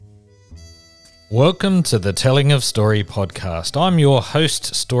Welcome to the Telling of Story podcast. I'm your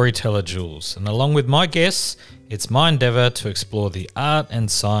host, Storyteller Jules, and along with my guests, it's my endeavour to explore the art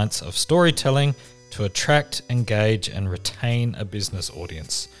and science of storytelling to attract, engage, and retain a business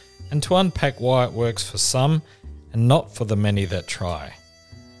audience, and to unpack why it works for some and not for the many that try.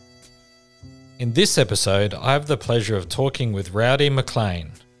 In this episode, I have the pleasure of talking with Rowdy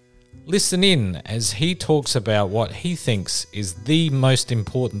McLean. Listen in as he talks about what he thinks is the most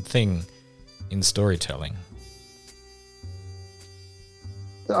important thing in storytelling.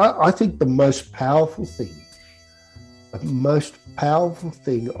 I think the most powerful thing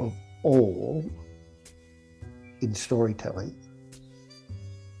of all in storytelling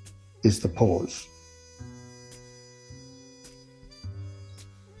is the pause.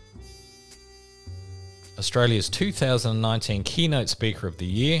 Australia's 2019 Keynote Speaker of the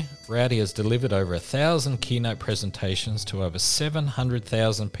Year, Rowdy has delivered over 1,000 keynote presentations to over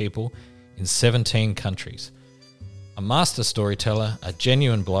 700,000 people in 17 countries. A master storyteller, a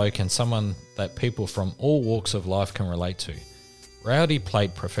genuine bloke, and someone that people from all walks of life can relate to. Rowdy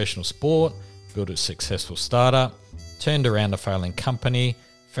played professional sport, built a successful startup, turned around a failing company,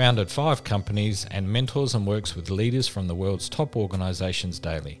 founded 5 companies, and mentors and works with leaders from the world's top organisations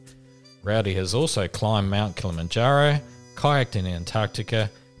daily. Rowdy has also climbed Mount Kilimanjaro, kayaked in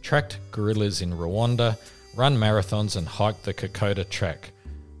Antarctica, tracked gorillas in Rwanda, run marathons, and hiked the Kokoda Track.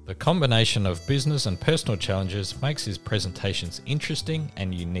 The combination of business and personal challenges makes his presentations interesting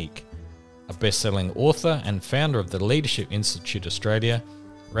and unique. A best-selling author and founder of the Leadership Institute Australia,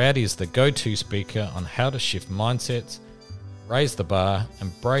 Rowdy is the go-to speaker on how to shift mindsets, raise the bar,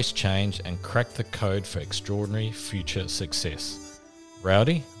 embrace change, and crack the code for extraordinary future success.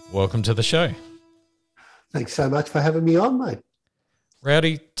 Rowdy, welcome to the show. Thanks so much for having me on, mate.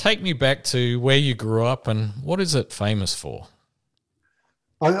 Rowdy, take me back to where you grew up and what is it famous for?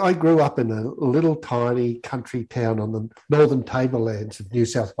 I grew up in a little tiny country town on the northern tablelands of New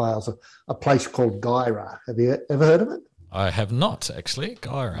South Wales, a place called Guyra. Have you ever heard of it? I have not, actually.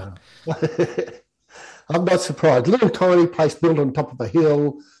 Guyra. I'm not surprised. Little tiny place built on top of a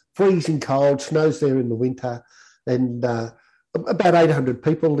hill, freezing cold, snows there in the winter, and about 800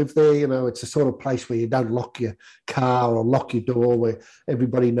 people live there. You know, it's a sort of place where you don't lock your car or lock your door, where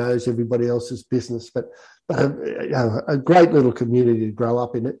everybody knows everybody else's business. But a great little community to grow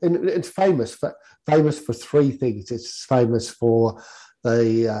up in. And it's famous for 3 things. It's famous for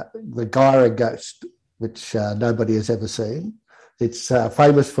the Guyra ghost, which nobody has ever seen. It's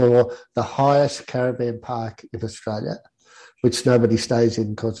famous for the highest caravan park in Australia, which nobody stays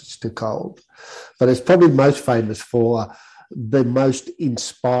in because it's too cold. But it's probably most famous for the most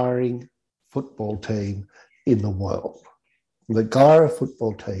inspiring football team in the world. The Guyra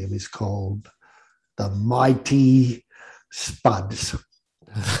football team is called the Mighty Spuds.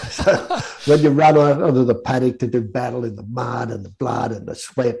 So when you run onto the paddock to do battle in the mud and the blood and the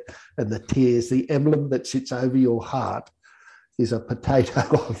sweat and the tears, the emblem that sits over your heart is a potato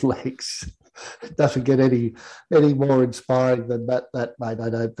on legs. It doesn't get any more inspiring than that, mate, I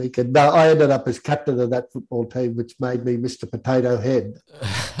don't think. And I ended up as captain of that football team, which made me Mr. Potato Head.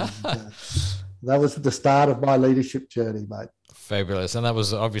 And, that was the start of my leadership journey, mate. Fabulous. And that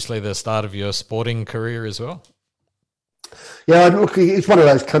was obviously the start of your sporting career as well? Yeah, look, it's one of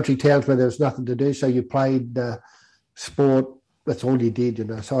those country towns where there's nothing to do. So you played sport, that's all you did, you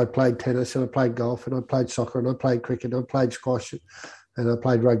know. So I played tennis and I played golf and I played soccer and I played cricket and I played squash and I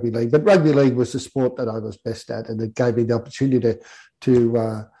played rugby league. But rugby league was the sport that I was best at, and it gave me the opportunity to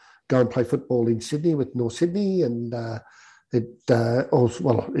go and play football in Sydney with North Sydney, and it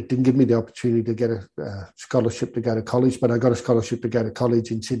didn't give me the opportunity to get a scholarship to go to college, but I got a scholarship to go to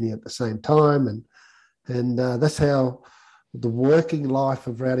college in Sydney at the same time, and that's how the working life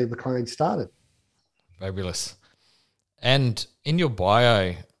of Rowdy McLean started. Fabulous. And in your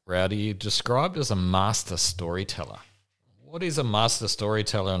bio, Rowdy, you're described as a master storyteller. What is a master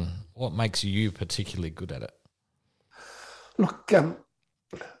storyteller and what makes you particularly good at it? Look,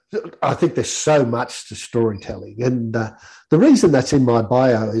 I think there's so much to storytelling, and the reason that's in my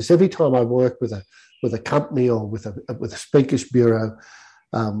bio is every time I work with a company or with a speakers bureau,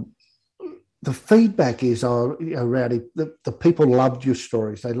 the feedback is, Rowdy, the people loved your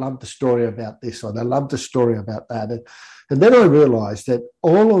stories. They loved the story about this, or they loved the story about that, and then I realised that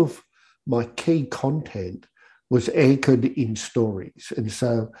all of my key content was anchored in stories, and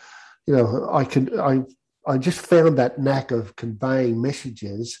so you know I just found that knack of conveying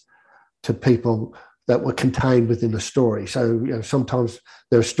messages to people that were contained within a story. So, you know, sometimes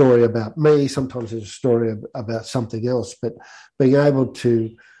there's a story about me, sometimes there's a story about something else, but being able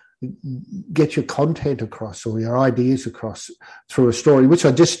to get your content across or your ideas across through a story, which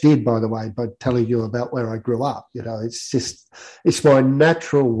I just did, by the way, by telling you about where I grew up. It's my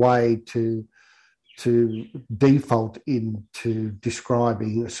natural way to default into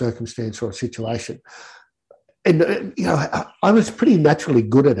describing a circumstance or a situation. And, I was pretty naturally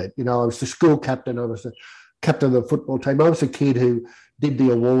good at it. I was the school captain. I was the captain of the football team. I was a kid who did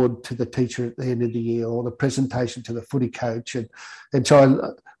the award to the teacher at the end of the year or the presentation to the footy coach. And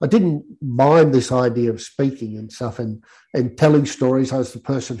so I didn't mind this idea of speaking and stuff and telling stories. I was the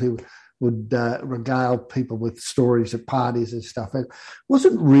person who would regale people with stories at parties and stuff. And it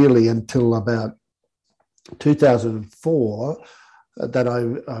wasn't really until about 2004 that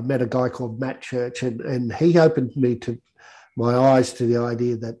I met a guy called Matt Church, and he opened my eyes to the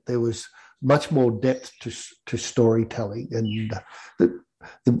idea that there was much more depth to storytelling. And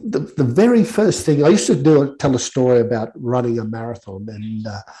the very first thing I used to tell a story about running a marathon,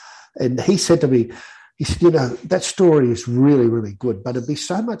 and he said to me, he said, that story is really, really good, but it'd be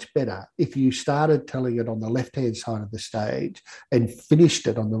so much better if you started telling it on the left-hand side of the stage and finished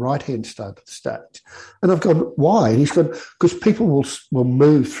it on the right-hand side of the stage. And I've gone, why? And he's gone, because people will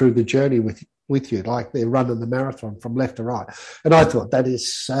move through the journey with you, like they're running the marathon from left to right. And I thought, that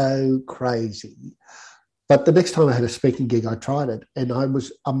is so crazy. But the next time I had a speaking gig, I tried it, and I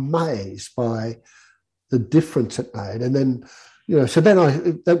was amazed by the difference it made. And then,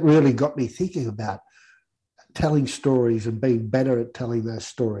 that really got me thinking about telling stories and being better at telling those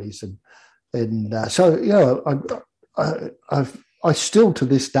stories. I still to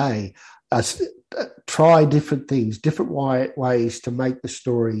this day try different things, different ways to make the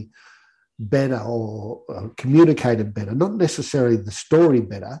story better or communicate it better. Not necessarily the story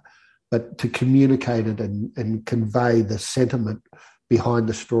better, but to communicate it and convey the sentiment behind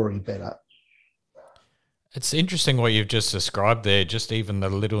the story better. It's interesting what you've just described there, just even the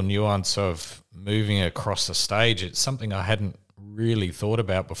little nuance of moving across the stage. It's something I hadn't really thought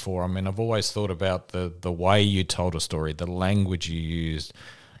about before. I mean, I've always thought about the way you told a story, the language you used,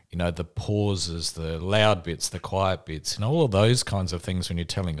 the pauses, the loud bits, the quiet bits, all of those kinds of things when you're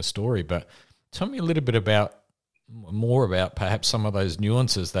telling a story. But tell me a little bit more about perhaps some of those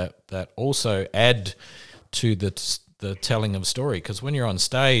nuances that also add to the telling of story, because when you're on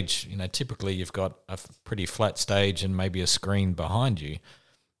stage, typically you've got a pretty flat stage and maybe a screen behind you.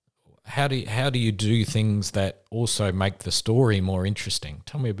 How do you do things that also make the story more interesting?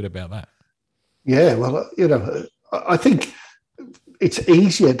 Tell me a bit about that. Yeah, well, I think it's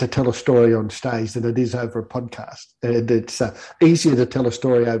easier to tell a story on stage than it is over a podcast. And it's easier to tell a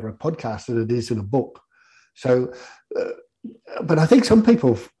story over a podcast than it is in a book. So, but I think some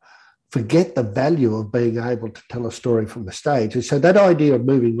people forget the value of being able to tell a story from the stage. And so that idea of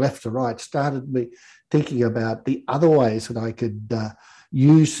moving left to right started me thinking about the other ways that I could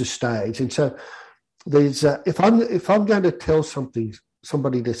use the stage. And so there's if I'm going to tell somebody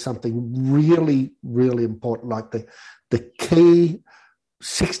to something really, really important, like the key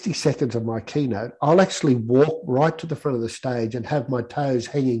 60 seconds of my keynote, I'll actually walk right to the front of the stage and have my toes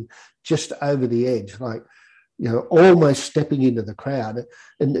hanging just over the edge, like, almost stepping into the crowd.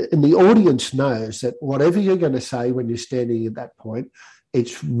 And the audience knows that whatever you're going to say when you're standing at that point,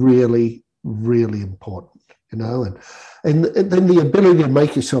 it's really, really important, and then the ability to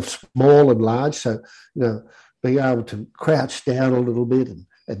make yourself small and large. So, being able to crouch down a little bit and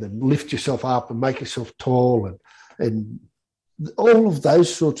then lift yourself up and make yourself tall and all of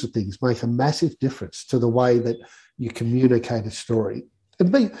those sorts of things make a massive difference to the way that you communicate a story.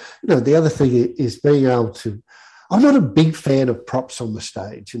 And the other thing is being able to, I'm not a big fan of props on the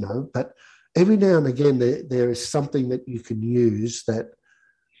stage, but every now and again there is something that you can use that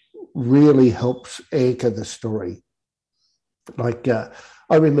really helps anchor the story. Like I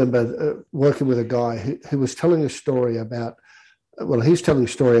remember working with a guy who was telling a story about, he was telling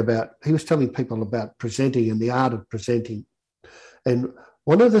people about presenting and the art of presenting. And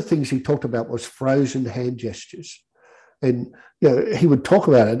one of the things he talked about was frozen hand gestures. And, he would talk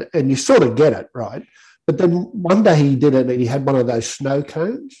about it and you sort of get it, right? But then one day he did it and he had one of those snow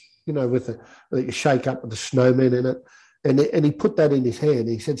cones, that you shake up with the snowman in it. And he put that in his hand.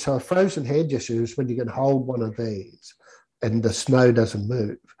 He said, so a frozen hand gesture is when you can hold one of these and the snow doesn't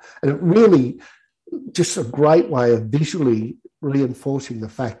move. And it really just a great way of visually reinforcing the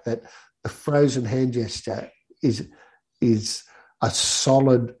fact that the frozen hand gesture is a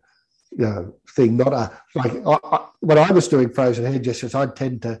solid thing, not when I was doing frozen hand gestures,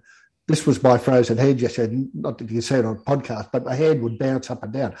 this was my frozen hand gesture, not that you can see it on a podcast, but my hand would bounce up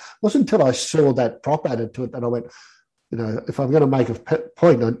and down. It wasn't until I saw that prop added to it that I went, if I'm going to make a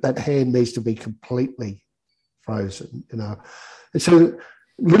point, that hand needs to be completely frozen, And so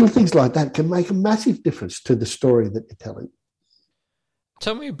little things like that can make a massive difference to the story that you're telling.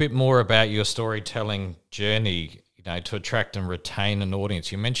 Tell me a bit more about your storytelling journey, to attract and retain an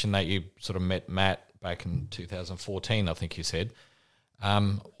audience. You mentioned that you sort of met Matt back in 2014, I think you said.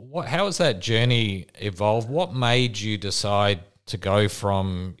 How has that journey evolved? What made you decide to go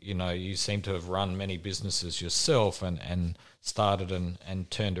from, you seem to have run many businesses yourself and started and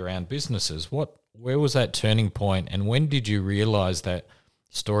turned around businesses. Where was that turning point, and when did you realize that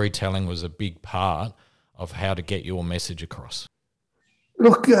storytelling was a big part of how to get your message across?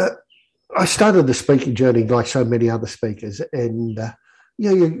 Look, I started the speaking journey like so many other speakers, and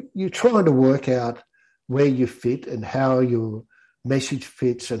you're trying to work out where you fit and how your message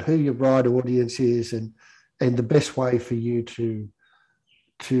fits and who your right audience is, and the best way for you to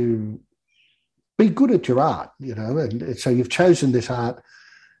be good at your art, and so you've chosen this art.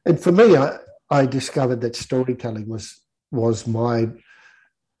 And for me, I discovered that storytelling was my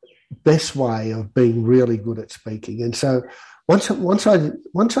best way of being really good at speaking. And so once I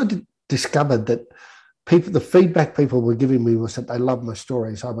discovered that the feedback people were giving me was that they loved my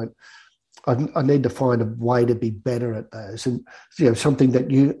stories, I went, I need to find a way to be better at those. And something that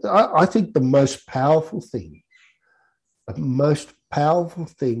I think the most powerful thing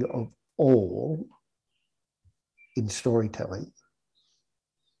of all in storytelling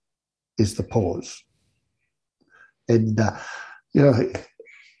is the pause. And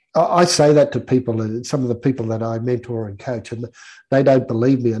I say that to people, and some of the people that I mentor and coach, and they don't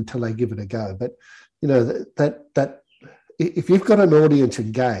believe me until they give it a go. But that if you've got an audience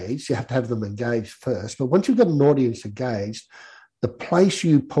engaged, you have to have them engaged first. But once you've got an audience engaged, the place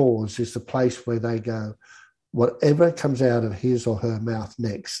you pause is the place where they go, whatever comes out of his or her mouth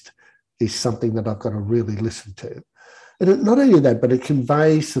next is something that I've got to really listen to. And not only that, but it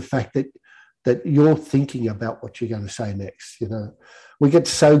conveys the fact that you're thinking about what you're going to say next. We get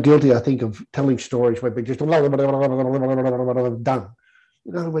so guilty, I think, of telling stories where we just done.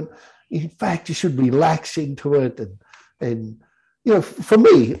 When in fact you should relax into it. And for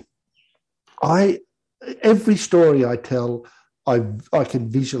me, every story I tell, I can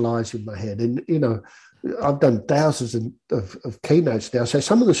visualize in my head. And I've done thousands of keynotes now. So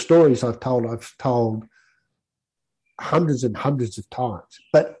some of the stories I've told hundreds and hundreds of times.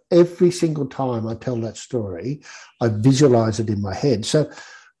 But every single time I tell that story, I visualize it in my head. So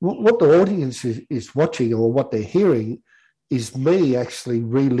what the audience is watching, or what they're hearing, is me actually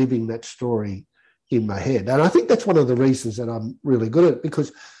reliving that story in my head. And I think that's one of the reasons that I'm really good at it,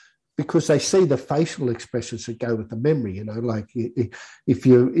 because they see the facial expressions that go with the memory. Like if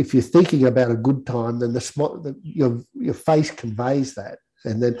you're thinking about a good time, then your face conveys that.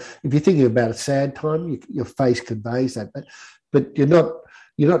 And then if you're thinking about a sad time, your face conveys that. But you're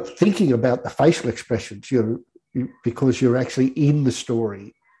not thinking about the facial expressions. Because you're actually in the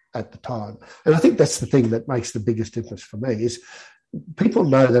story at the time. And I think that's the thing that makes the biggest difference for me, is people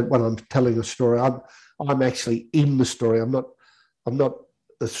know that when I'm telling a story, I'm actually in the story. I'm not.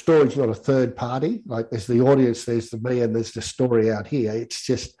 The story's not a third party. Like, there's the audience, there's the me, and there's the story out here. It's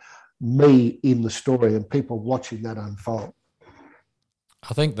just me in the story and people watching that unfold.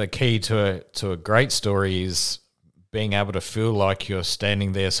 I think the key to a great story is being able to feel like you're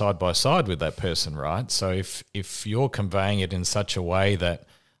standing there side by side with that person, right? So if you're conveying it in such a way that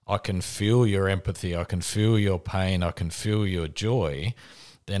I can feel your empathy, I can feel your pain, I can feel your joy,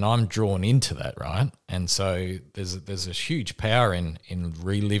 then I'm drawn into that, right? And so there's a huge power in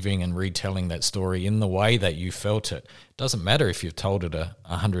reliving and retelling that story in the way that you felt it. It doesn't matter if you've told it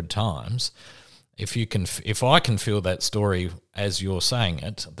 100 times. If I can feel that story as you're saying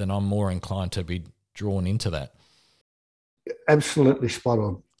it, then I'm more inclined to be drawn into that. Absolutely spot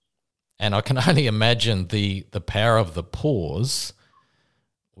on. And I can only imagine the power of the pause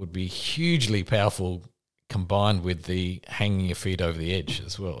would be hugely powerful, combined with the hanging your feet over the edge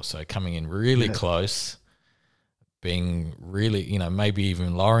as well. So coming in really close, being really, maybe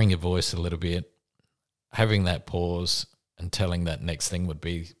even lowering your voice a little bit, having that pause and telling that next thing would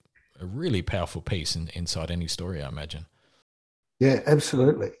be a really powerful piece inside any story, I imagine. Yeah,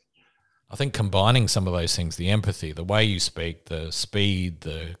 absolutely. I think combining some of those things, the empathy, the way you speak, the speed,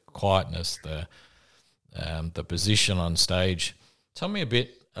 the quietness, the position on stage. Tell me a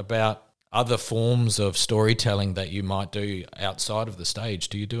bit about other forms of storytelling that you might do outside of the stage.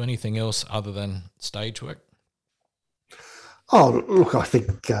 Do you do anything else other than stage work? Oh, look, I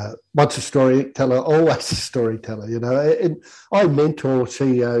think once a storyteller, always a storyteller, And I mentor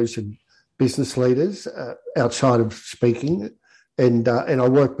CEOs and business leaders outside of speaking, and I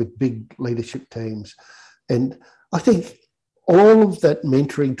work with big leadership teams. And I think all of that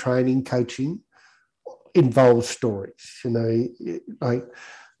mentoring, training, coaching, involves stories. Like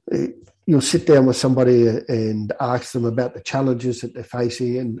you'll sit down with somebody and ask them about the challenges that they're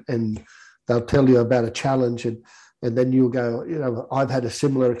facing, and they'll tell you about a challenge, and then you'll go, I've had a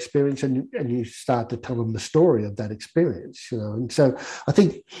similar experience, and you start to tell them the story of that experience, And so I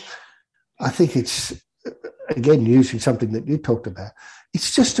think it's, again, using something that you talked about,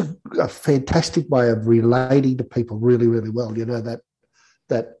 it's just a fantastic way of relating to people really, really well.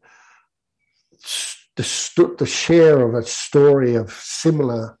 That the share of a story of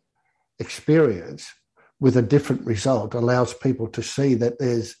similar experience with a different result allows people to see that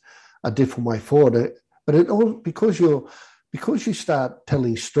there's a different way forward. But it all because you start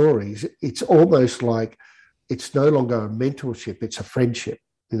telling stories, it's almost like it's no longer a mentorship; it's a friendship,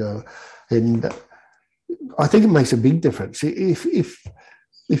 And I think it makes a big difference if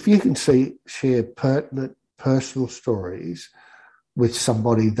you can share pertinent personal stories with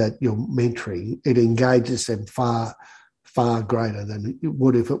somebody that you're mentoring. It engages them far, far greater than it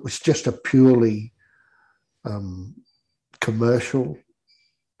would if it was just a purely commercial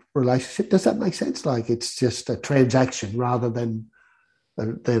relationship. Does that make sense? Like it's just a transaction rather than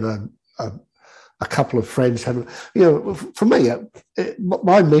a couple of friends having, for me,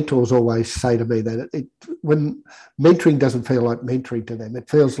 my mentors always say to me that when mentoring doesn't feel like mentoring to them, it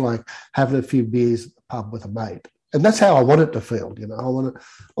feels like having a few beers at the pub with a mate. And that's how I want it to feel. I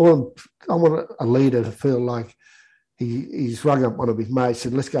want a leader to feel like he's rung up one of his mates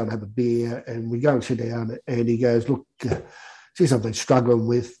and let's go and have a beer, and we go and sit down, and he goes, look, geez, I've been struggling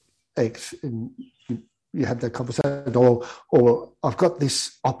with X, and you have that conversation, or I've got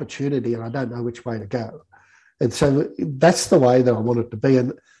this opportunity and I don't know which way to go. And so that's the way that I want it to be.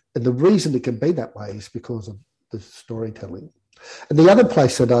 And the reason it can be that way is because of the storytelling. And the other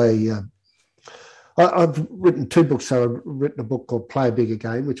place that I've written two books. So I've written a book called Play a Bigger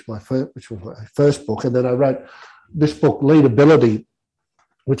Game, which was my first book. And then I wrote this book, Leadability,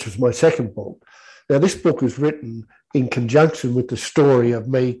 which was my second book. Now, this book was written in conjunction with the story of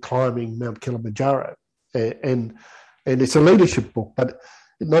me climbing Mount Kilimanjaro. And it's a leadership book, but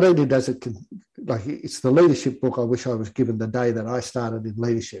not only does it, it's the leadership book I wish I was given the day that I started in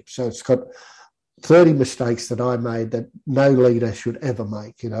leadership. So it's got 30 mistakes that I made that no leader should ever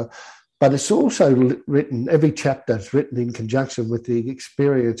make, But it's also written, every chapter is written in conjunction with the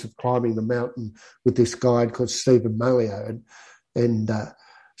experience of climbing the mountain with this guide called Stephen Malio. And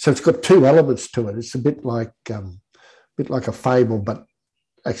so it's got two elements to it. It's a bit like a fable, but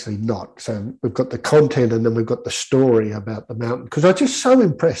actually not. So we've got the content and then we've got the story about the mountain. Because I'm just so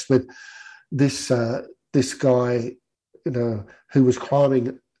impressed with this guy, who was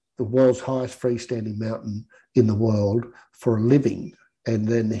climbing the world's highest freestanding mountain in the world for a living. And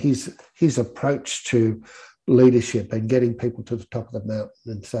then his approach to leadership and getting people to the top of the mountain.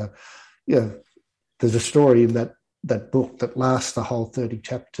 And so, there's a story in that book that lasts the whole 30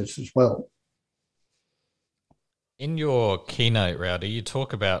 chapters as well. In your keynote, Rowdy, you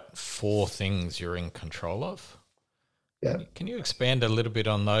talk about 4 things you're in control of. Yeah. Can you expand a little bit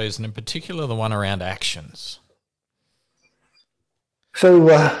on those, and in particular the one around actions? So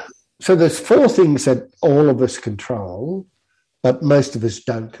there's 4 things that all of us control, but most of us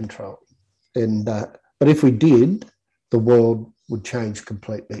don't control. And but if we did, the world would change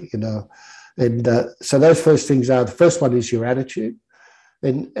completely, And so those first things are, the first one is your attitude.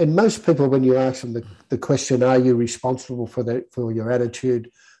 And most people, when you ask them the question, are you responsible for your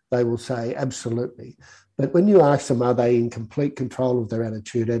attitude, they will say absolutely. But when you ask them, are they in complete control of their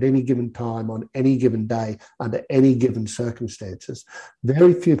attitude at any given time, on any given day, under any given circumstances,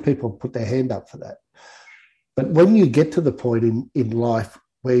 very few people put their hand up for that. But when you get to the point in life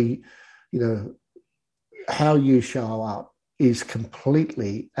where, how you show up is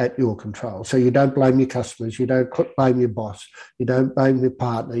completely at your control. So you don't blame your customers, you don't blame your boss, you don't blame your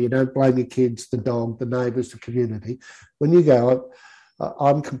partner, you don't blame your kids, the dog, the neighbours, the community. When you go,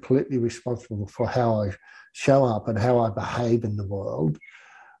 I'm completely responsible for how I show up and how I behave in the world,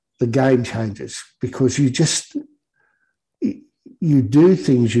 the game changes, because you do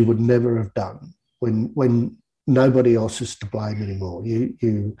things you would never have done when nobody else is to blame anymore.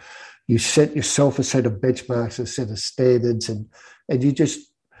 You set yourself a set of benchmarks, a set of standards, and you just,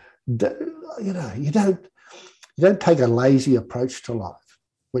 you don't take a lazy approach to life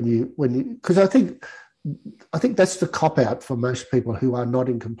when you because I think that's the cop out for most people who are not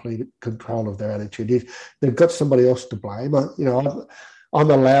in complete control of their attitude. If they've got somebody else to blame,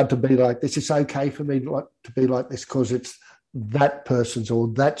 I'm allowed to be like this. It's okay for me to be like this because it's that person's or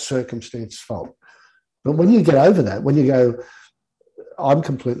that circumstance's fault. But when you get over that, when you go, I'm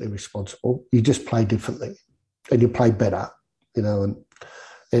completely responsible, you just play differently and you play better, and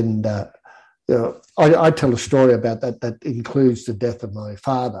I tell a story about that includes the death of my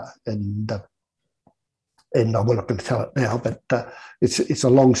father, and I'm not going to tell it now, but it's a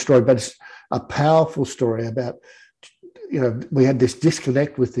long story, but it's a powerful story about, we had this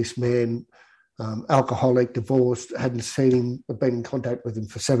disconnect with this man, alcoholic, divorced, hadn't seen him, been in contact with him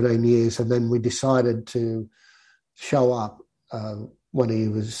for 17 years, and then we decided to show up when he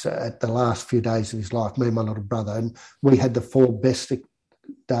was at the last few days of his life, me and my little brother, and we had the 4 best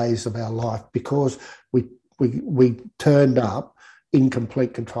days of our life because we turned up in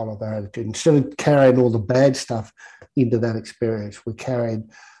complete control of our attitude. Instead of carrying all the bad stuff into that experience, we carried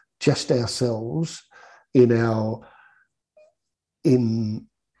just ourselves in our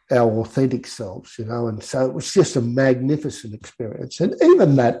authentic selves, and so it was just a magnificent experience. And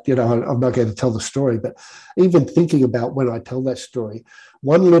even that, I'm not going to tell the story, but even thinking about when I tell that story,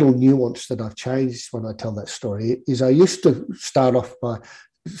 one little nuance that I've changed when I tell that story is I used to start off by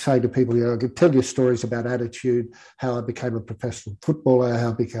saying to people, I could tell you stories about attitude, how I became a professional footballer, how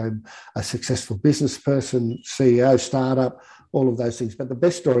I became a successful business person, CEO, startup, all of those things. But the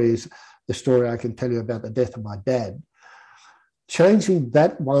best story is the story I can tell you about the death of my dad. Changing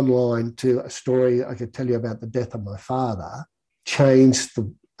that one line to a story I could tell you about the death of my father changed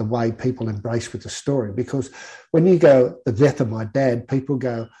the way people embrace with the story. Because when you go, the death of my dad, people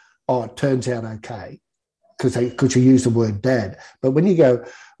go, oh, it turns out okay, because you use the word dad. But when you go,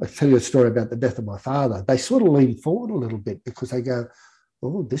 I tell you a story about the death of my father, they sort of lean forward a little bit because they go,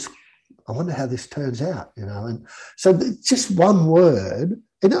 oh, I wonder how this turns out, And so just one word,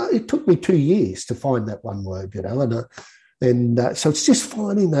 it took me 2 years to find that one word, And so it's just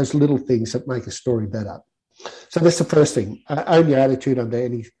finding those little things that make a story better. So that's the first thing. Own your attitude under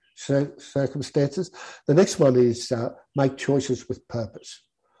any circumstances. The next one is make choices with purpose.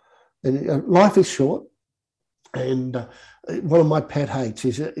 And life is short. And one of my pet hates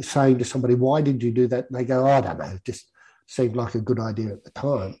is saying to somebody, why did you do that? And they go, I don't know, it just seemed like a good idea at the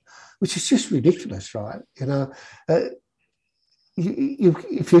time, which is just ridiculous, right?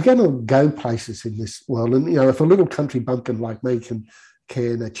 If you're going to go places in this world, and if a little country bumpkin like me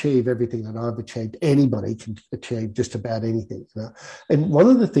can achieve everything that I've achieved, anybody can achieve just about anything. And one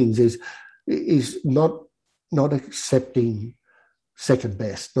of the things is not accepting second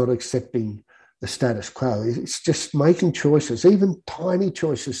best, not accepting the status quo. It's just making choices, even tiny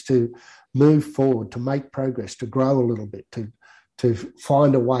choices, to move forward, to make progress, to grow a little bit, to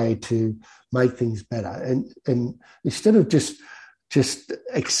find a way to make things better, and instead of just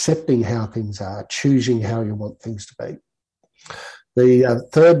accepting how things are, choosing how you want things to be. The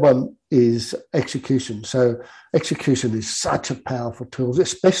third one is execution. So execution is such a powerful tool,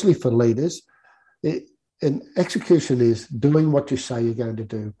 especially for leaders. And execution is doing what you say you're going to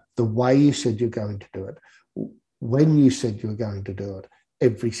do, the way you said you're going to do it, when you said you were going to do it,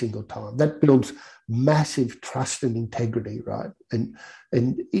 every single time. That builds massive trust and integrity, right? And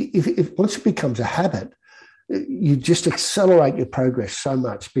if once it becomes a habit, you just accelerate your progress so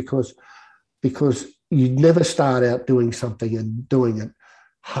much because you never start out doing something and doing it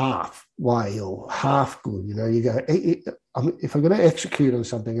halfway or half good. You go, if I'm going to execute on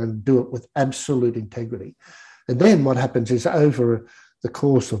something, I'm going to do it with absolute integrity. And then what happens is over the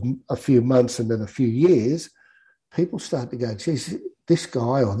course of a few months and then a few years, people start to go, geez, this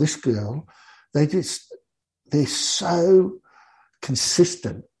guy or this girl, they're so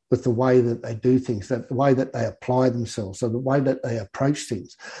consistent with the way that they do things, that the way that they apply themselves, and the way that they approach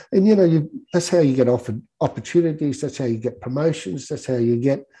things. And, that's how you get offered opportunities. That's how you get promotions. That's how you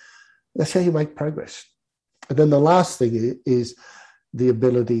make progress. And then the last thing is the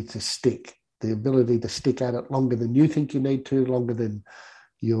ability to stick at it longer than you think you need to, longer than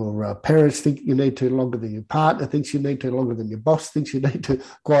your parents think you need to, longer than your partner thinks you need to, longer than your boss thinks you need to,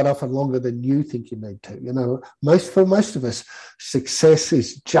 quite often longer than you think you need to. For most of us, success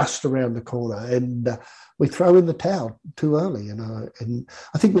is just around the corner, and we throw in the towel too early. And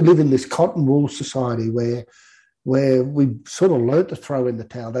I think we live in this cotton wool society where we sort of learnt to throw in the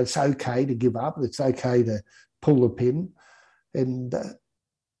towel. That it's okay to give up. It's okay to pull the pin.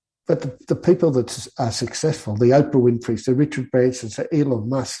 But the people that are successful, the Oprah Winfreys, the Richard Bransons, the Elon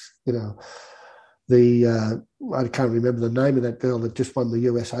Musk, I can't remember the name of that girl that just won the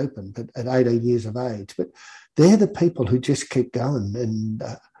US Open at 18 years of age. But they're the people who just keep going and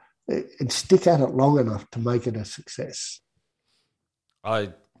stick at it long enough to make it a success.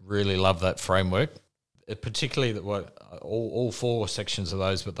 I really love that framework, particularly all 4 sections of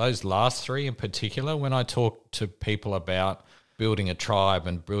those, but those last 3 in particular. When I talk to people about building a tribe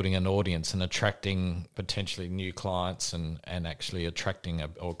and building an audience and attracting potentially new clients and actually attracting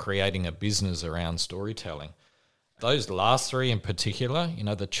or creating a business around storytelling, those last three in particular,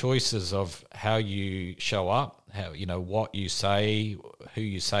 the choices of how you show up, how, what you say, who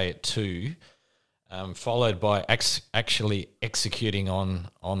you say it to, followed by actually executing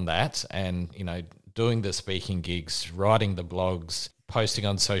on that and, doing the speaking gigs, writing the blogs, posting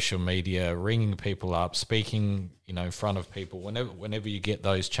on social media, ringing people up, speaking, in front of people, whenever you get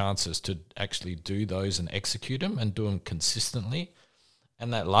those chances to actually do those and execute them and do them consistently.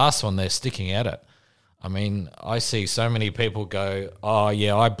 And that last one, they're sticking at it. I mean, I see so many people go, oh,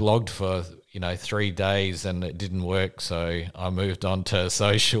 yeah, I blogged for, 3 days and it didn't work, so I moved on to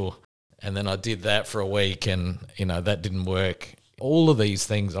social. And then I did that for a week and, that didn't work. All of these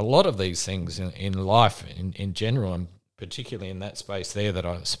things, a lot of these things in life in general, and particularly in that space there that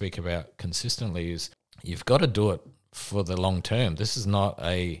I speak about consistently, is you've got to do it for the long term. This is not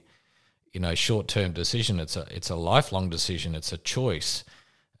a, short-term decision. It's a lifelong decision. It's a choice.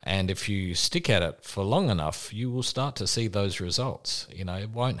 And if you stick at it for long enough, you will start to see those results.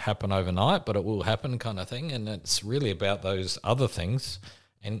 It won't happen overnight, but it will happen, kind of thing. And it's really about those other things,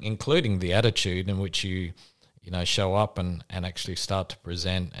 and including the attitude in which you show up and actually start to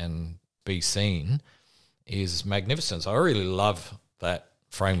present and be seen, is magnificent. So I really love that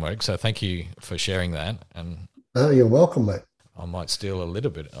framework. So thank you for sharing that. And you're welcome, mate. I might steal a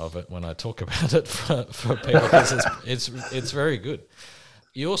little bit of it when I talk about it for people, because it's very good.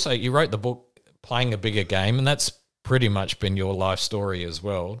 You wrote the book Playing a Bigger Game, and that's pretty much been your life story as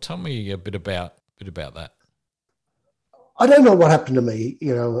well. Tell me a bit about that. I don't know what happened to me,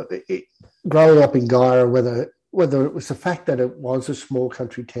 growing up in Guyra, whether it was the fact that it was a small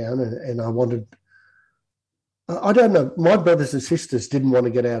country town and I wanted, I don't know, my brothers and sisters didn't want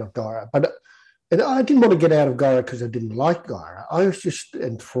to get out of Guyra, and I didn't want to get out of Guyra because I didn't like Guyra. I was just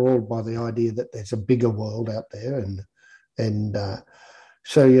enthralled by the idea that there's a bigger world out there.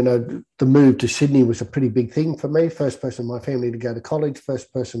 So, the move to Sydney was a pretty big thing for me. First person in my family to go to college,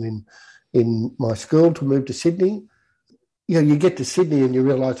 first person in my school to move to Sydney. You get to Sydney and you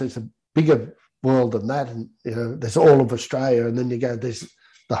realise there's a bigger world than that. And, there's all of Australia. And then you go, there's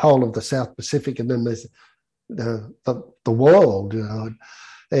the whole of the South Pacific. And then there's the world,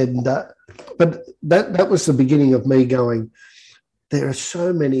 And but that was the beginning of me going, there are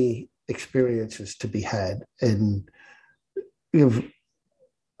so many experiences to be had. And,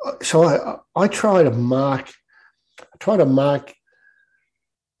 so I try to mark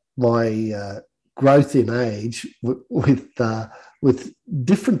my growth in age with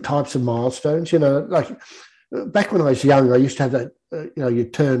different types of milestones. Like back when I was young, I used to have that. You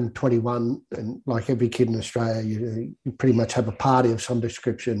turn 21, and like every kid in Australia, you pretty much have a party of some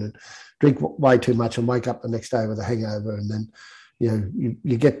description and drink way too much and wake up the next day with a hangover, and then you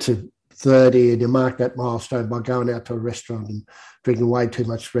get to 30 and you mark that milestone by going out to a restaurant and drinking way too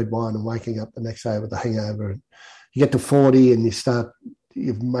much red wine and waking up the next day with a hangover. And you get to 40 and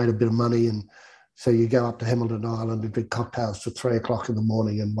you've made a bit of money, and so you go up to Hamilton Island and drink cocktails till 3 o'clock in the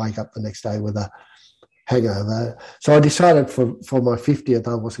morning and wake up the next day with a hangover. So I decided for my 50th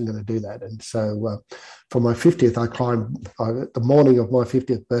I wasn't going to do that. And so for my 50th, the morning of my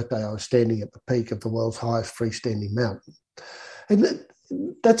 50th birthday, I was standing at the peak of the world's highest freestanding mountain. And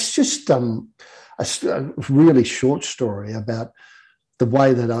that's just a really short story about the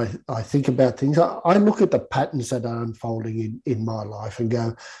way that I think about things. I look at the patterns that are unfolding in my life and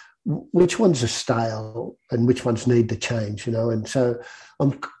go, which ones are stale and which ones need to change, And so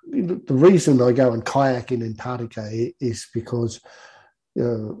the reason I go and kayak in Antarctica is because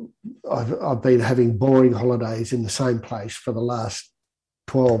I've been having boring holidays in the same place for the last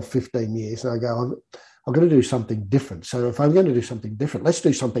 12, 15 years. And I go, I'm going to do something different. So if I'm going to do something different, let's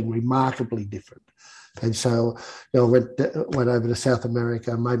do something remarkably different. And so, I went over to South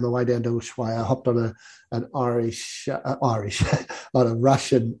America, made my way down to Ushuaia, hopped on on a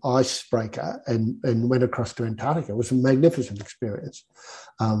Russian icebreaker and went across to Antarctica. It was a magnificent experience.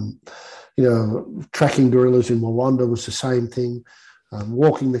 Tracking gorillas in Rwanda was the same thing.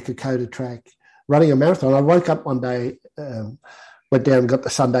 Walking the Kokoda track, running a marathon. I woke up one day, went down and got the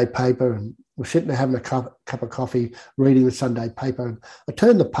Sunday paper and was sitting there having a cup of coffee, reading the Sunday paper. And I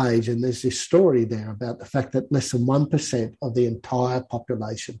turned the page and there's this story there about the fact that less than 1% of the entire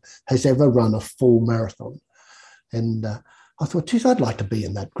population has ever run a full marathon. And I thought, geez, I'd like to be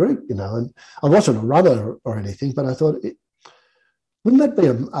in that group, and I wasn't a runner or anything, but I thought, wouldn't that be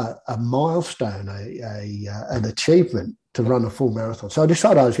a milestone, an achievement to run a full marathon? So I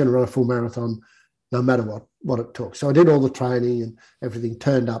decided I was going to run a full marathon no matter what it took. So I did all the training and everything,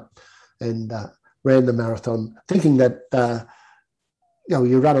 turned up and ran the marathon, thinking that,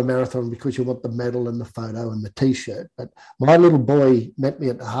 you run a marathon because you want the medal and the photo and the T-shirt. But my little boy met me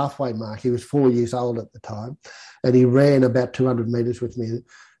at the halfway mark. He was 4 years old at the time, and he ran about 200 meters with me.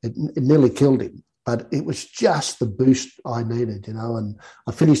 It nearly killed him, but it was just the boost I needed, And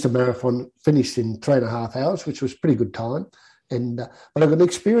I finished the marathon, finished in 3.5 hours, which was a pretty good time. And but I've got an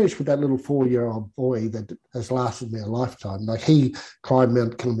experience with that little 4-year-old boy that has lasted me a lifetime. Like, he climbed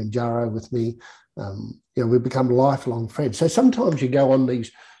Mount Kilimanjaro with me. We've become lifelong friends. So sometimes you go on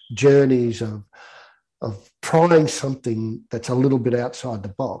these journeys of trying something that's a little bit outside the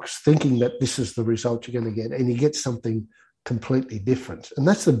box, thinking that this is the result you're going to get, and you get something completely different. And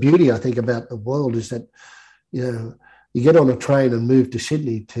that's the beauty, I think, about the world, is that, you get on a train and move to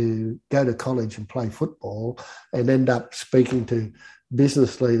Sydney to go to college and play football and end up speaking to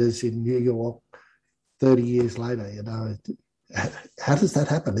business leaders in New York 30 years later. How does that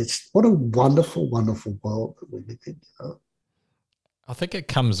happen? What a wonderful, wonderful world that we live in. I think it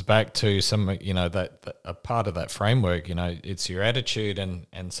comes back to some, that a part of that framework, it's your attitude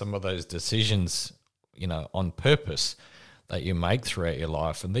and some of those decisions, on purpose that you make throughout your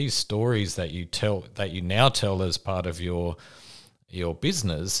life. And these stories that you now tell as part of your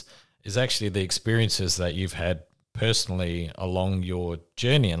business is actually the experiences that you've had personally along your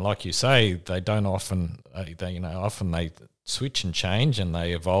journey. And like you say, they don't often, often they switch and change and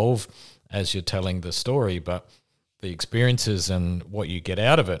they evolve as you're telling the story, but the experiences and what you get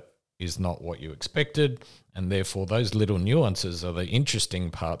out of it is not what you expected, and therefore those little nuances are the interesting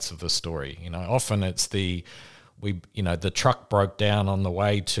parts of the story. Often it's the truck broke down on the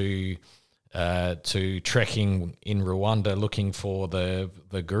way to trekking in Rwanda looking for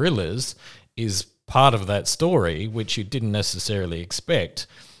the gorillas is part of that story, which you didn't necessarily expect,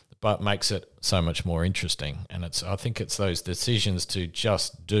 but makes it so much more interesting. And I think it's those decisions to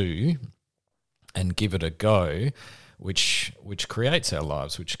just do and give it a go, which creates our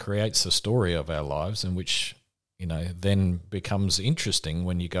lives, which creates the story of our lives, and which, then becomes interesting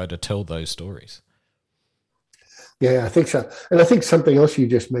when you go to tell those stories. Yeah, I think so. And I think something else you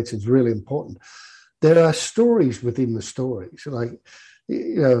just mentioned is really important. There are stories within the stories. Like,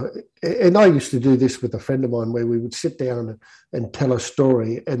 and I used to do this with a friend of mine, where we would sit down and tell a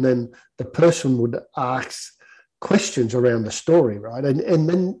story, and then the person would ask questions around the story, right? And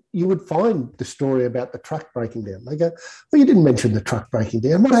then you would find the story about the truck breaking down. They go, well, you didn't mention the truck breaking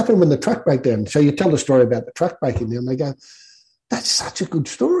down. What happened when the truck broke down? So you tell the story about the truck breaking down. They go, that's such a good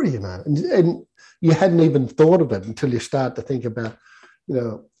story, And you hadn't even thought of it until you start to think about,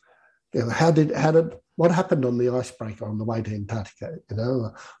 what happened on the icebreaker on the way to Antarctica,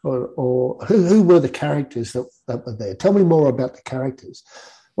 or who were the characters that were there? Tell me more about the characters.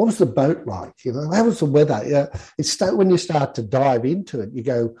 What was the boat like? How was the weather? When you start to dive into it, you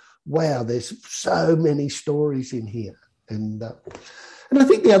go, wow, there's so many stories in here. And I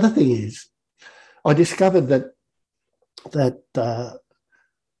think the other thing is, I discovered that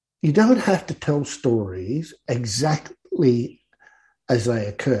you don't have to tell stories exactly as they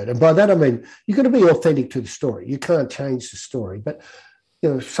occurred. And by that, I mean, you've got to be authentic to the story. You can't change the story. But,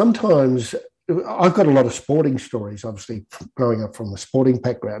 sometimes I've got a lot of sporting stories, obviously, growing up from a sporting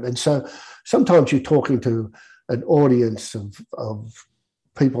background. And so sometimes you're talking to an audience of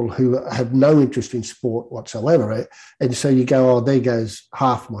people who have no interest in sport whatsoever. Right? And so you go, oh, there goes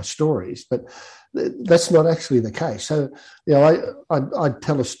half my stories. But that's not actually the case. So, I'd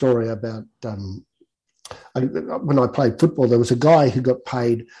tell a story about when I played football, there was a guy who got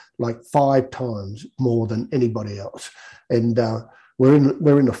paid like 5 times more than anybody else. And we're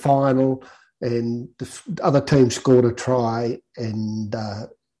in the final, and the other team scored a try, and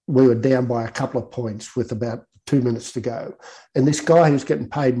we were down by a couple of points with about 2 minutes to go. And this guy who's getting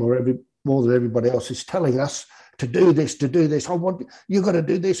paid more than everybody else is telling us to do this. You got to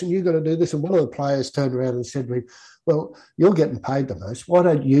do this, and you got to do this. And one of the players turned around and said to me, well, you're getting paid the most. Why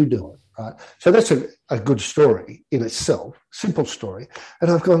don't you do it? Right. So that's a good story in itself, simple story. And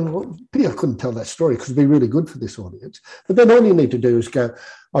I've gone, well, I couldn't tell that story because it'd be really good for this audience. But then all you need to do is go,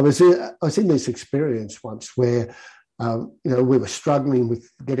 I was in this experience once where, we were struggling with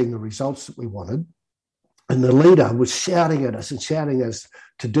getting the results that we wanted. And the leader was shouting at us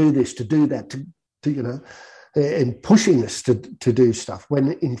to do this, to do that, and pushing us to do stuff,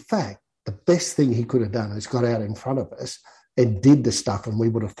 when in fact the best thing he could have done is got out in front of us and did the stuff, and we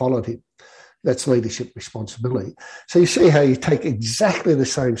would have followed him. That's leadership responsibility. So you see how you take exactly the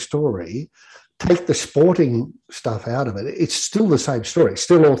same story, take the sporting stuff out of it. It's still the same story. It's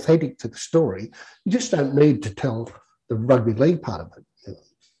still authentic to the story. You just don't need to tell the rugby league part of it.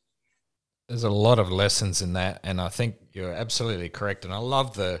 There's a lot of lessons in that, and I think you're absolutely correct. And I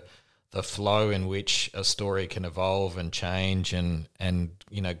love the the flow in which a story can evolve and change, and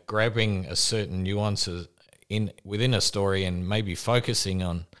grabbing a certain nuances within a story and maybe focusing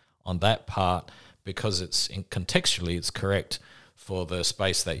on that part because contextually it's correct for the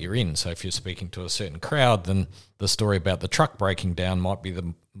space that you're in. So if you're speaking to a certain crowd, then the story about the truck breaking down might be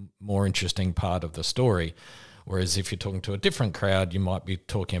the more interesting part of the story. Whereas if you're talking to a different crowd, you might be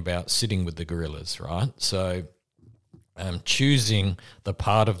talking about sitting with the gorillas, right? So choosing the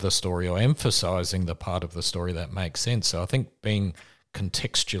part of the story or emphasizing the part of the story that makes sense. So I think being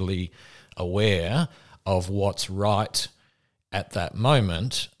contextually aware of what's right at that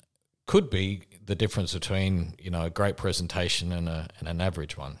moment could be the difference between, a great presentation and an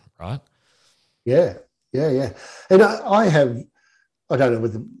average one, right? Yeah. And I don't know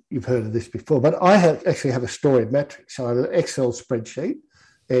whether you've heard of this before, but I actually have a story matrix. So I have an Excel spreadsheet,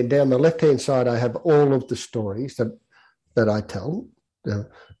 and down the left-hand side, I have all of the stories that I tell,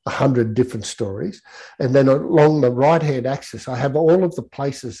 100 different stories. And then along the right-hand axis, I have all of the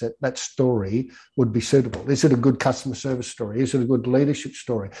places that story would be suitable. Is it a good customer service story? Is it a good leadership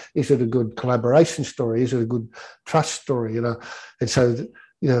story? Is it a good collaboration story? Is it a good trust story? And so,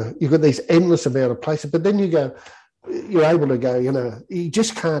 you've got these endless amount of places, but then you're able to go, you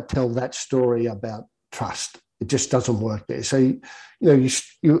just can't tell that story about trust. It just doesn't work there. So,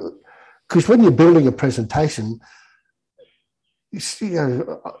 because when you're building a presentation,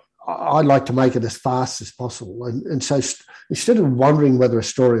 I like to make it as fast as possible. And so instead of wondering whether a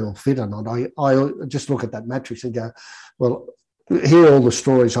story will fit or not, I just look at that matrix and go, well, here are all the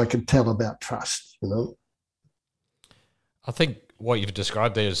stories I can tell about trust, I think what you've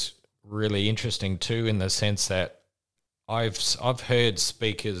described there is really interesting too, in the sense that I've heard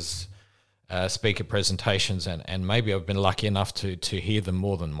speaker presentations, and maybe I've been lucky enough to hear them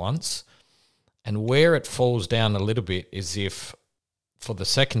more than once. And where it falls down a little bit is if for the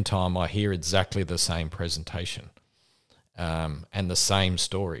second time I hear exactly the same presentation and the same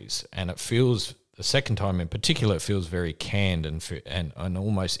stories, and it feels, the second time in particular, it feels very canned and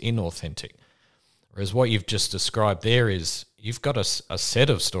almost inauthentic. Whereas what you've just described there is you've got a set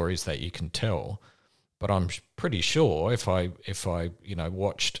of stories that you can tell, but I'm pretty sure if I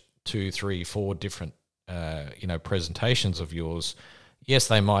watched 2, 3, 4 different presentations of yours, yes,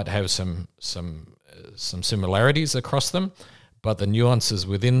 they might have some similarities across them, but the nuances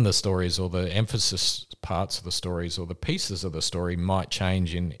within the stories, or the emphasis parts of the stories, or the pieces of the story might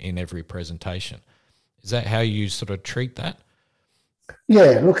change in every presentation. Is that how you sort of treat that?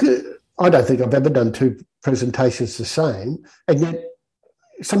 Yeah, look, I don't think I've ever done 2 presentations the same, and yet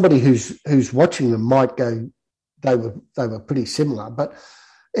somebody who's watching them might go, they were pretty similar. But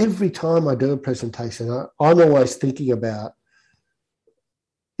every time I do a presentation, I'm always thinking about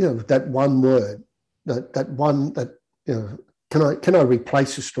that one word, that one that can I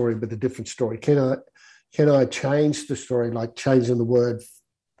replace a story with a different story? Can I change the story, like changing the word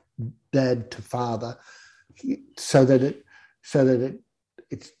dad to father, so that it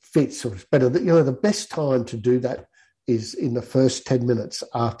fits or it's better? The best time to do that is in the first 10 minutes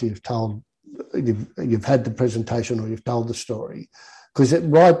after you've had the presentation or you've told the story, because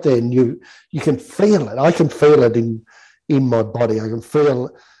right then you can feel it. I can feel it in my body. I can feel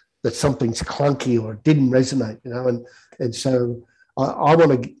that something's clunky or it didn't resonate, and so I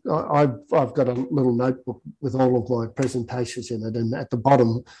want to. I've got a little notebook with all of my presentations in it, and at the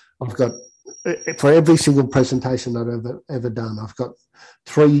bottom I've got, for every single presentation I've ever done, I've got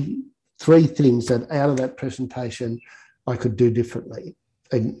three things that out of that presentation I could do differently.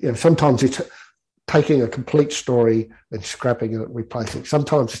 And sometimes it's taking a complete story and scrapping it and replacing it.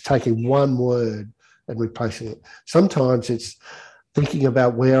 Sometimes it's taking one word and replacing it. Sometimes it's thinking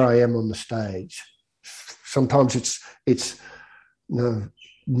about where I am on the stage. Sometimes it's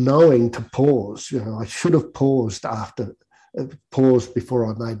knowing to pause. I should have paused before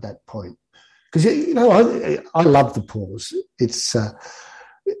I made that point. Because I love the pause. It's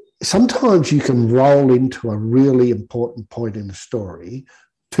sometimes you can roll into a really important point in the story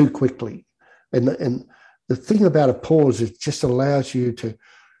too quickly, and the thing about a pause is it just allows you to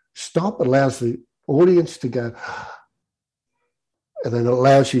stop, allows the audience to go, and then it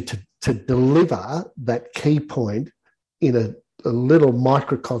allows you to deliver that key point in a little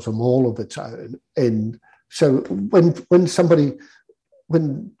microcosm all of its own. And so when somebody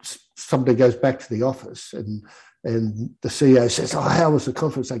goes back to the office and the CEO says, "Oh, how was the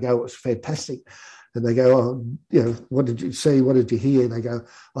conference?" They go, "It was fantastic." And they go, "Oh, what did you see? What did you hear?" And they go,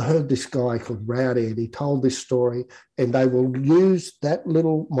 "I heard this guy called Rowdy and he told this story." And they will use that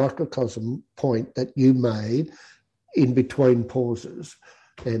little microcosm point that you made in between pauses.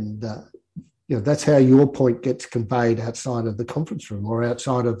 And, that's how your point gets conveyed outside of the conference room or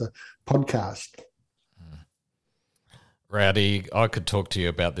outside of the podcast. Rowdy, I could talk to you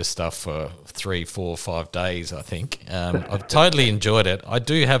about this stuff for 3, 4, 5 days, I think. I've totally enjoyed it. I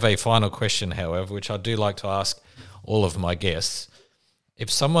do have a final question, however, which I do like to ask all of my guests. If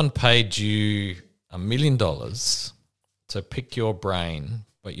someone paid you $1 million to pick your brain,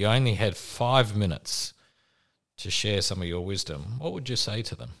 but you only had 5 minutes to share some of your wisdom, what would you say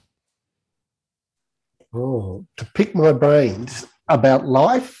to them? Oh, to pick my brains about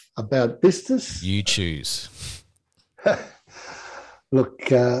life, about business? You choose. Look,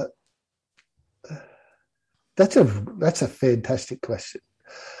 that's a fantastic question.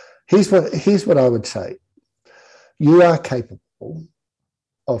 Here's what I would say. You are capable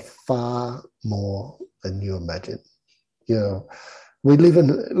of far more than you imagine. We live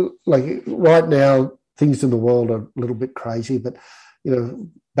in, like, right now, things in the world are a little bit crazy, but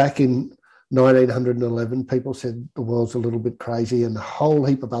back in 1911, people said the world's a little bit crazy, and a whole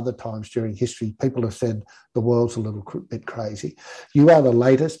heap of other times during history, people have said the world's a little bit crazy. You are the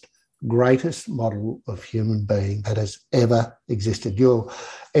latest, greatest model of human being that has ever existed. Your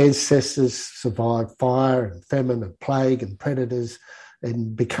ancestors survived fire and famine and plague and predators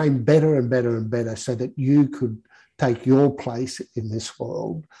and became better and better and better so that you could take your place in this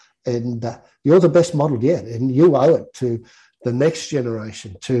world. And you're the best model yet, and you owe it to the next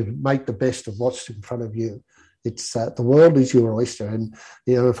generation to make the best of what's in front of you. It's the world is your oyster, and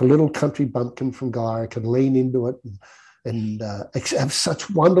if a little country bumpkin from Guyra can lean into it and have such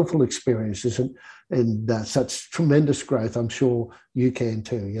wonderful experiences and such tremendous growth, I'm sure you can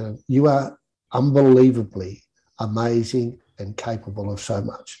too. You are unbelievably amazing and capable of so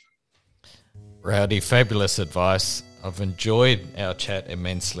much. Rowdy, fabulous advice. I've enjoyed our chat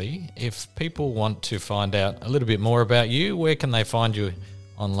immensely. If people want to find out a little bit more about you, where can they find you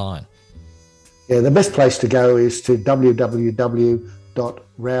online? Yeah, the best place to go is to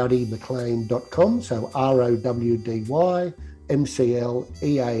www.rowdymclean.com. So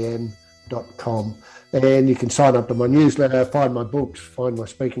ROWDYMCLEAN.com. And you can sign up to my newsletter, find my books, find my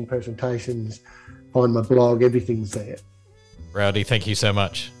speaking presentations, find my blog, everything's there. Rowdy, thank you so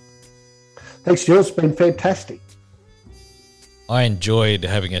much. Thanks, Jules. It's been fantastic. I enjoyed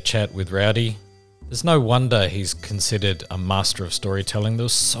having a chat with Rowdy. There's no wonder he's considered a master of storytelling. There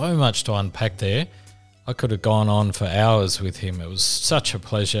was so much to unpack there. I could have gone on for hours with him. It was such a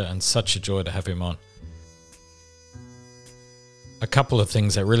pleasure and such a joy to have him on. A couple of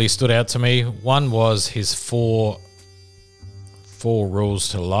things that really stood out to me. One was his four rules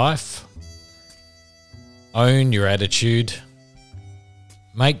to life. Own your attitude.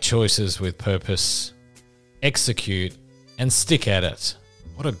 Make choices with purpose. Execute and stick at it.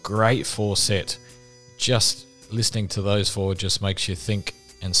 What a great 4 set. Just listening to those 4 just makes you think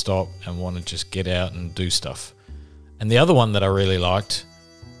and stop and want to just get out and do stuff. And the other one that I really liked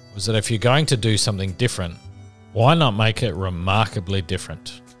was that if you're going to do something different, why not make it remarkably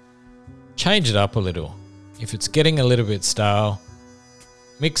different? Change it up a little. If it's getting a little bit stale,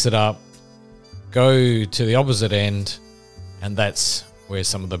 mix it up, go to the opposite end, and that's where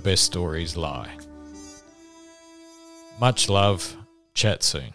some of the best stories lie. Much love. Chat soon.